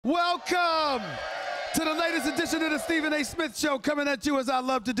Welcome to the latest edition of the Stephen A. Smith Show, coming at you as I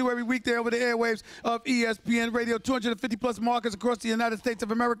love to do every weekday over the airwaves of ESPN Radio, 250-plus markets across the United States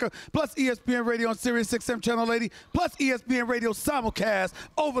of America, plus ESPN Radio on Sirius XM Channel 80, plus ESPN Radio simulcast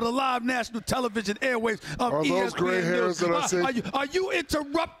over the live national television airwaves of ESPN. Are those gray hairs that I see? Are you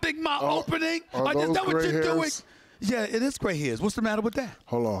interrupting my opening? Are Is those that what gray you're hairs? doing? Yeah, it is gray hairs. What's the matter with that?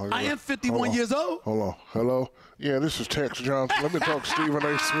 Hold on. I am 51 years old. Hold on. Hello? Yeah, this is Tex Johnson. Let me talk to Stephen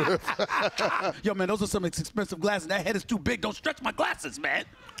A. Smith. Yo, man, those are some expensive glasses. That head is too big. Don't stretch my glasses, man.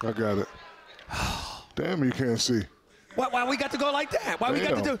 I got it. Damn, you can't see. Why we got to go like that? Why we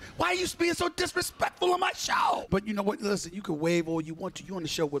got to do? Why are you being so disrespectful on my show? But you know what? Listen, you can wave all you want to. You on the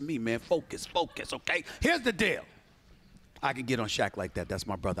show with me, man. Focus, okay? Here's the deal. I can get on Shaq like that. That's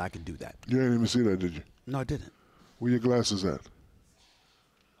my brother. I can do that. You didn't even see that, did you? No, I didn't. Where your glasses at?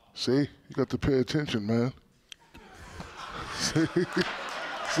 See? You got to pay attention, man. See,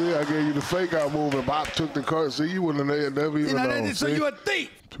 I gave you the fake out move and Bob took the card. See, you wouldn't have never even known. So you're a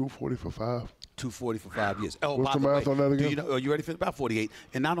thief. 240 for 5. 240 for 5 years. Oh, what's by the math way, on that again? Do you know, are you ready for about 48?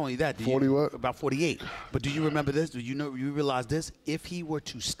 And not only that, 40 what? About 48. But do you remember this? Do you realize this? If he were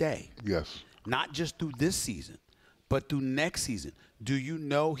to stay, yes, not just through this season, but through next season, do you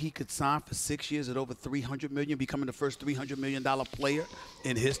know he could sign for 6 years at over $300 million, becoming the first $300 million player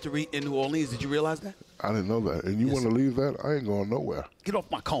in history in New Orleans? Did you realize that? I didn't know that. And you want to leave that? I ain't going nowhere. Get off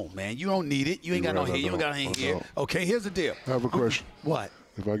my comb, man. You don't need it. You ain't got no hair. You don't got any hair. Okay, here's the deal. I have a question. What?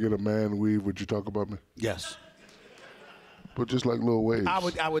 If I get a man weave, would you talk about me? Yes. But just like little waves. I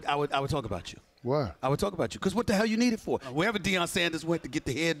would talk about you. Why? I would talk about you. Because what the hell you need it for? Wherever Deion Sanders went to get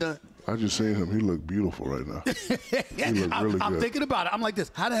the hair done. I just seen him. He looked beautiful right now. He looked really good. I'm thinking about it. I'm like this.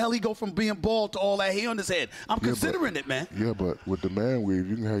 How the hell he go from being bald to all that hair on his head? I'm considering it, man. Yeah, but with the man weave,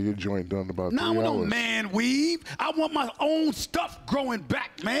 you can have your joint done in about 3 hours. No, I want no man weave. I want my own stuff growing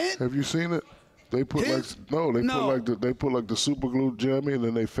back, man. Have you seen it? They put they put like the super glue jammy and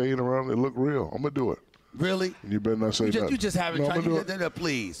then they fade around. It look real. I'm gonna do it. Really? And you better not say that. You just haven't tried.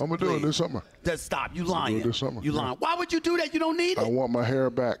 Please. I'm going to do it this summer. Just stop. You lying. This summer. You lying. Why would you do that? You don't need it. I want my hair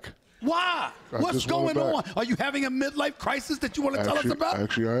back. Why? What's going on? Are you having a midlife crisis that you want to tell us about?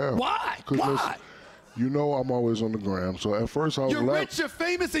 Actually, I am. Why? Why? Listen, you know I'm always on the gram. So at first I was You're rich, you're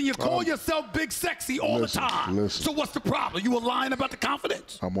famous, and you call yourself big sexy all the time. So what's the problem? You were lying about the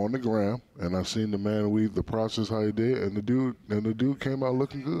confidence? I'm on the gram, and I seen the man weave the process how he did, and the dude came out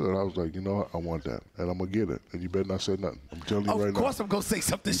looking good. I was like, you know what? I want that, and I'm going to get it. And you better not say nothing. I'm telling you right now. Of course I'm going to say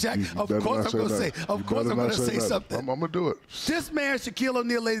something, Shaq. Of course I'm going to say. Of course I'm going to say something. I'm going to do it. This man, Shaquille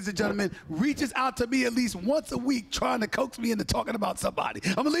O'Neal, ladies and gentlemen, reaches out to me at least once a week trying to coax me into talking about somebody.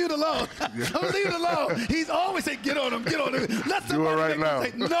 I'm going to leave it alone. I'm going to leave it alone. He's always say, get on him, get on him. Let do it right now.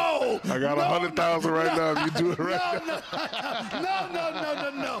 Say, no. I got 100,000 right now if you do it right now.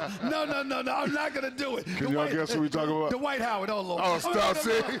 No. I'm not going to do it. Can y'all guess what we talking about? Dwight Howard. Oh, Lord. Oh, stop.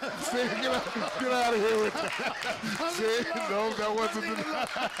 See, get out of here with that. See, no, that wasn't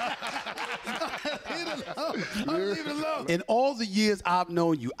I'm leaving it alone. In all the years I've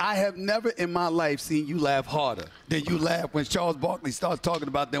known you, I have never in my life seen you laugh harder than you laugh when Charles Barkley starts talking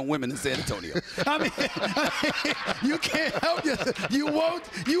about them women in San Antonio. I mean, you can't help yourself. You won't.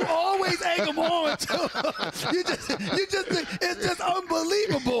 You always egg them on, too. It's just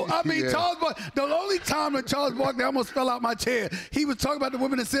unbelievable. I mean, Charles Barkley, the only time that Charles Barkley almost fell out my chair, he was talking about the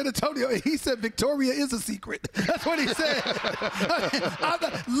women in San Antonio, and he said Victoria is a secret. That's what he said.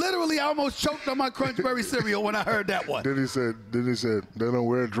 I almost choked on my Crunchberry cereal when I heard that one. Then he said, they don't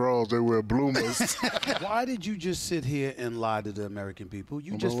wear drawers, they wear bloomers. Why did you just sit here and lie to the American people?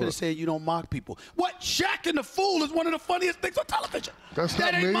 You just finna say you don't mock people. What? Shaq and the Fool is one of the funniest things on television.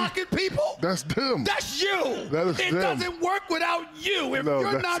 That ain't mocking people. That's them. That's you. That is it them. doesn't work without you. If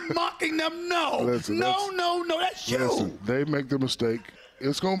you're not mocking them, no. Listen, no, that's you. Listen, they make the mistake.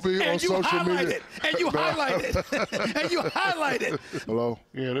 It's going to be on social media. And you highlight it. And you highlight it. Hello?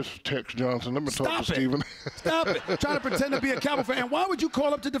 Yeah, this is Tex Johnson. Let me talk to Stephen. Stop it. Trying to pretend to be a Cowboy fan. Why would you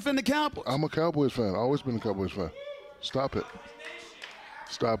call up to defend the Cowboys? I'm a Cowboys fan. I've always been a Cowboys fan. Stop it.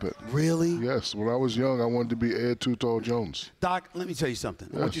 Stop it. Really? Yes. When I was young, I wanted to be Ed Too Tall Jones. Doc, let me tell you something.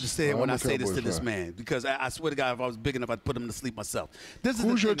 Yes. I want you to say it when I say this to this man, because I swear to God, if I was big enough, I'd put him to sleep myself.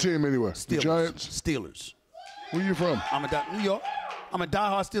 Who's your team anyway? Steelers. The Giants? Steelers. Where you from? I'm New York. I'm a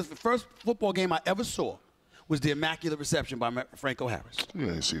diehard Steelers. The first football game I ever saw was the Immaculate Reception by Franco Harris. You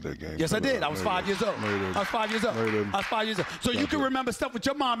didn't see that game. Yes, I did. I was 5 years old. I was 5 years old. I was 5 years old. So you can remember stuff with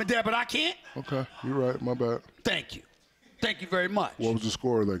your mom and dad, but I can't? Okay. You're right. My bad. Thank you. Thank you very much. What was the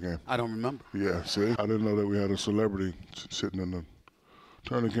score of that game? I don't remember. Yeah, see? I didn't know that we had a celebrity sitting in the –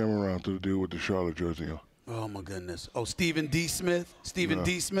 turn the camera around to the dude with the Charlotte jersey on. Oh, my goodness. Oh, Stephen D. Smith? Stephen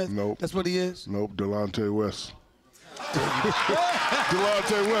D. Smith? Nope. That's what he is? Nope, Delonte West.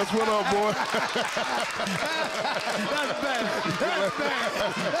 Delonte West, what up, boy? That's bad. That's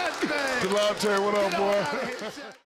bad. That's bad. Delonte, what up, boy?